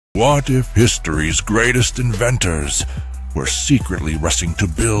What if history's greatest inventors were secretly rushing to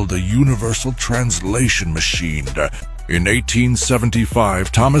build a universal translation machine? In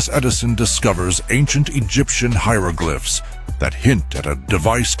 1875, Thomas Edison discovers ancient Egyptian hieroglyphs that hint at a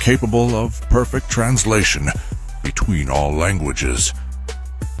device capable of perfect translation between all languages.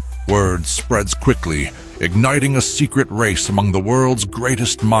 Word spreads quickly, igniting a secret race among the world's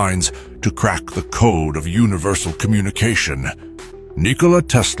greatest minds to crack the code of universal communication. Nikola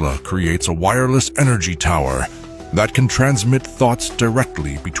Tesla creates a wireless energy tower that can transmit thoughts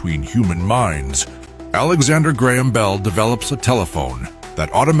directly between human minds. Alexander Graham Bell develops a telephone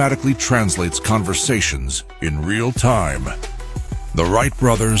that automatically translates conversations in real time. The Wright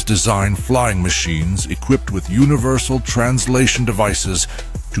brothers design flying machines equipped with universal translation devices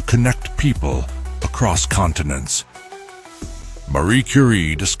to connect people across continents. Marie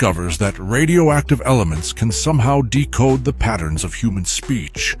Curie discovers that radioactive elements can somehow decode the patterns of human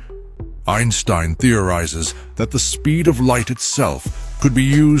speech. Einstein theorizes that the speed of light itself could be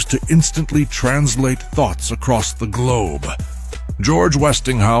used to instantly translate thoughts across the globe. George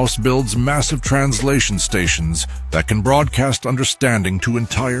Westinghouse builds massive translation stations that can broadcast understanding to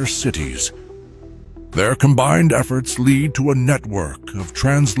entire cities. Their combined efforts lead to a network of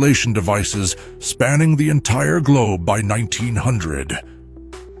translation devices spanning the entire globe by 1900.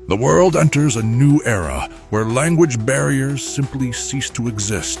 The world enters a new era where language barriers simply cease to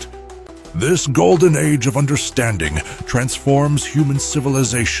exist. This golden age of understanding transforms human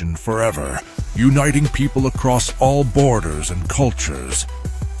civilization forever, uniting people across all borders and cultures.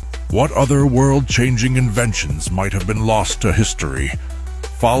 What other world-changing inventions might have been lost to history?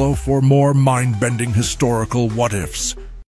 Follow for more mind-bending historical what-ifs